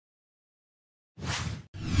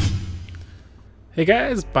Hey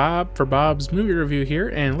guys, Bob for Bob's Movie Review here,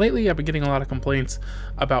 and lately I've been getting a lot of complaints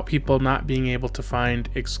about people not being able to find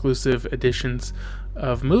exclusive editions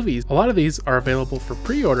of movies. A lot of these are available for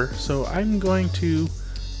pre-order, so I'm going to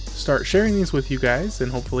start sharing these with you guys,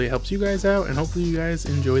 and hopefully it helps you guys out, and hopefully you guys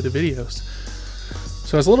enjoy the videos.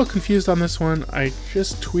 So I was a little confused on this one. I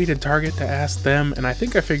just tweeted Target to ask them, and I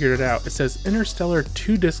think I figured it out. It says Interstellar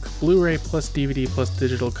 2-disc Blu-ray plus DVD plus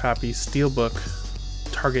digital copy Steelbook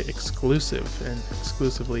Target exclusive, and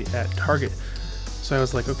exclusively at Target. So I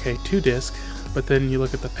was like, okay, 2-disc, but then you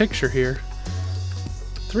look at the picture here,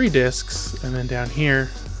 3 discs, and then down here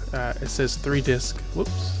it says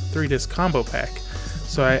 3-disc combo pack.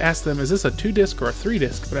 So I asked them, is this a 2-disc or a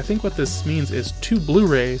 3-disc? But I think what this means is 2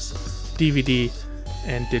 Blu-rays, DVD,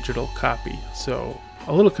 and digital copy. So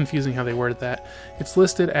a little confusing how they worded that. It's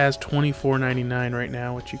listed as $24.99 right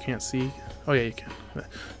now, which you can't see. Oh yeah, you can.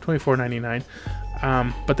 $24.99.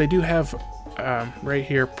 But they do have right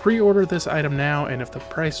here, pre-order this item now, and if the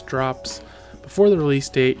price drops before the release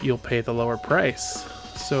date, you'll pay the lower price.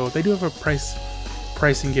 So they do have a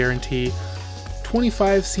pricing guarantee.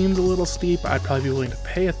 $25 seems a little steep. I'd probably be willing to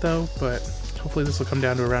pay it though, but hopefully this will come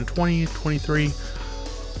down to around $20, $23.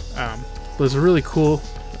 It was a really cool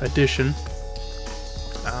addition.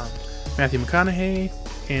 Matthew McConaughey,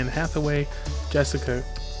 Anne Hathaway, Jessica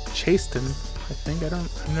Chastain, I think.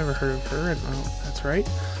 I've never heard of her. I don't know if that's right.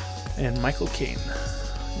 And Michael Caine.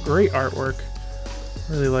 Great artwork.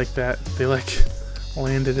 Really like that. They like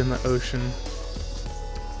landed in the ocean.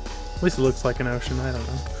 At least it looks like an ocean. I don't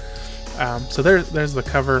know. So there's the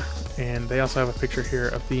cover, and they also have a picture here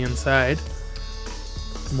of the inside.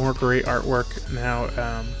 More great artwork. Now,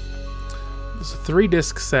 it's a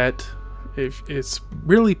 3-disc set. It's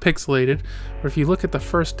really pixelated, but if you look at the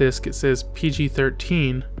first disc, it says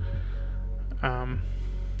PG-13,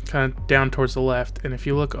 kind of down towards the left, and if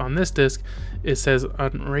you look on this disc, it says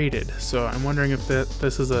unrated. So I'm wondering if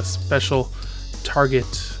this is a special Target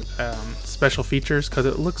special features, because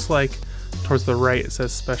it looks like towards the right it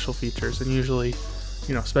says special features, and usually,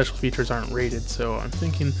 you know, special features aren't rated. So I'm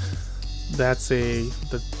thinking that's the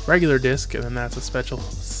regular disc, and then that's a special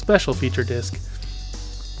feature disc,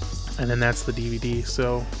 and then that's the DVD.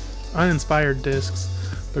 So uninspired discs,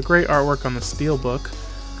 but great artwork on the Steelbook.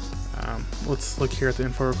 Let's look here at the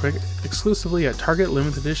info real quick. Exclusively at Target,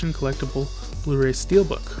 limited edition collectible Blu-ray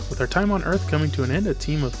Steelbook. With our time on Earth coming to an end, a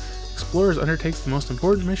team of explorers undertakes the most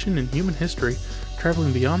important mission in human history,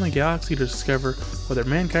 traveling beyond the galaxy to discover whether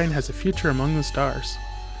mankind has a future among the stars.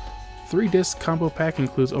 3-disc combo pack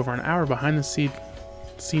includes over an hour behind the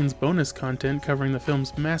scenes bonus content covering the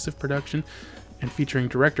film's massive production and featuring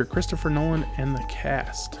director Christopher Nolan and the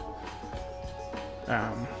cast.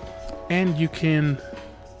 And you can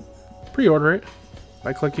pre-order it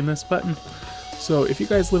by clicking this button. So if you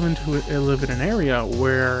guys live in an area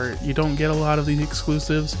where you don't get a lot of these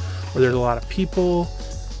exclusives, or there's a lot of people,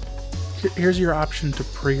 here's your option to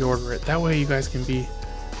pre-order it. That way you guys can be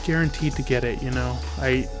guaranteed to get it. You know,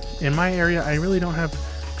 in my area, I really don't have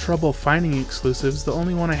trouble finding exclusives. The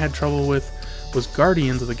only one I had trouble with was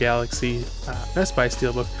Guardians of the Galaxy Best Buy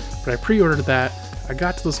Steelbook, but I pre-ordered that. I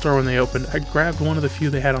got to the store when they opened. I grabbed one of the few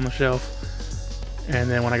they had on the shelf, and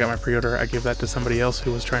then when I got my pre-order, I gave that to somebody else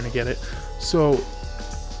who was trying to get it. So,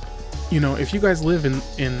 you know, if you guys live in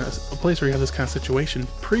a place where you have this kind of situation,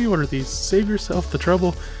 pre-order these. Save yourself the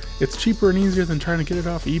trouble. It's cheaper and easier than trying to get it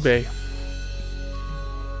off eBay.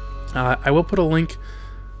 I will put a link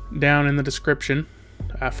down in the description.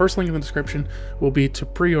 First link in the description will be to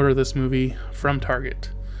pre-order this movie from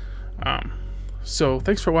Target. So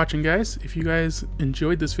thanks for watching, guys. If you guys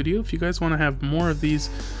enjoyed this video, if you guys want to have more of these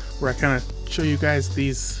where I kind of show you guys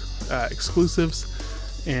these exclusives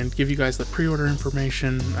and give you guys the pre-order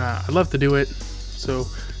information, I'd love to do it. So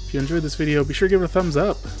if you enjoyed this video, be sure to give it a thumbs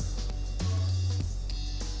up.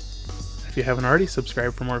 If you haven't already,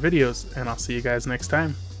 subscribe for more videos, and I'll see you guys next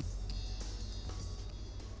time.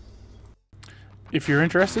 If you're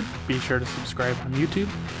interested, be sure to subscribe on YouTube,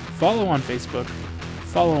 follow on Facebook,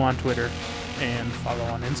 follow on Twitter, and follow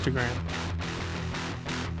on Instagram.